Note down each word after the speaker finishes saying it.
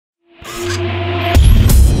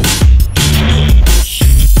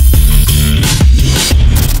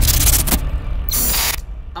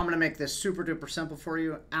this super duper simple for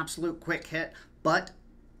you, absolute quick hit, but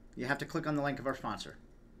you have to click on the link of our sponsor.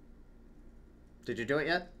 Did you do it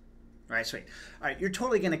yet? All right, sweet. All right, you're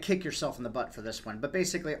totally going to kick yourself in the butt for this one, but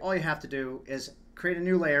basically all you have to do is create a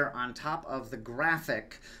new layer on top of the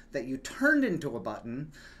graphic that you turned into a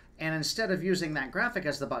button, and instead of using that graphic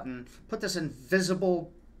as the button, put this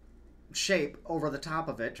invisible shape over the top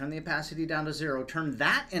of it, turn the opacity down to 0, turn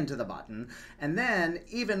that into the button, and then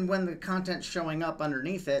even when the content's showing up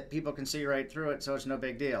underneath it, people can see right through it, so it's no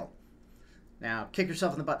big deal. Now, kick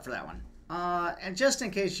yourself in the butt for that one. And just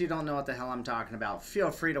in case you don't know what the hell I'm talking about,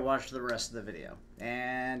 feel free to watch the rest of the video.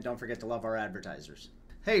 And don't forget to love our advertisers.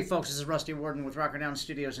 Hey folks, this is Rusty Warden with RockerDown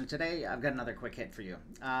Studios, and today I've got another quick hit for you.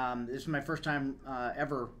 This is my first time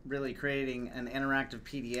ever really creating an interactive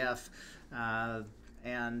PDF,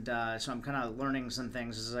 so I'm kind of learning some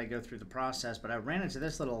things as I go through the process, but I ran into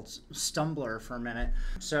this little stumbler for a minute.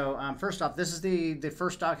 So first off, this is the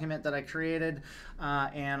first document that I created,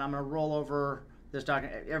 and I'm going to roll over this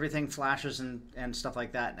document. Everything flashes and stuff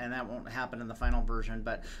like that, and that won't happen in the final version,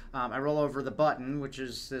 but I roll over the button, which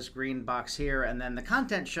is this green box here, and then the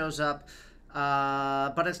content shows up,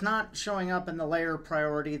 but it's not showing up in the layer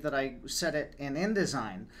priority that I set it in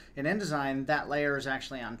InDesign. In InDesign, that layer is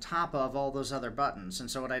actually on top of all those other buttons.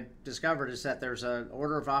 And so what I discovered is that there's an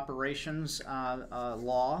order of operations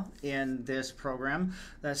law in this program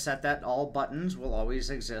that set that all buttons will always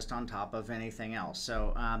exist on top of anything else.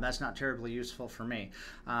 So that's not terribly useful for me.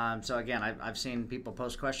 So again, I've seen people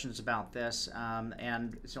post questions about this.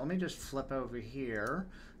 And so let me just flip over here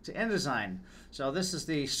to InDesign. So this is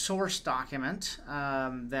the source document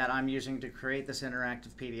that I'm using to create this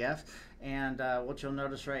interactive PDF. And what you'll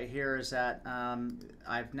notice right here is that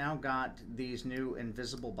I've now got these new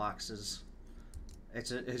invisible boxes.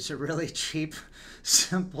 It's a really cheap,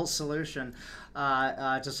 simple solution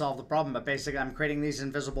to solve the problem. But basically, I'm creating these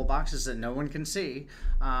invisible boxes that no one can see,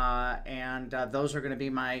 and those are going to be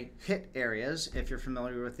my hit areas. If you're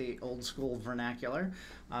familiar with the old school vernacular,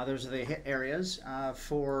 those are the hit areas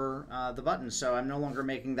for the buttons. So I'm no longer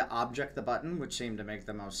making the object the button, which seemed to make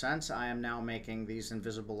the most sense. I am now making these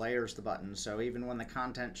invisible layers the buttons. So even when the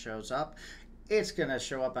content shows up, it's going to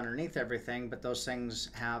show up underneath everything, but those things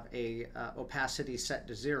have a opacity set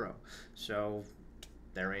to 0. So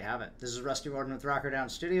there we have it. This is Rusty Warden with RockerDown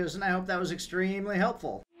Studios, and I hope that was extremely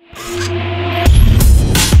helpful.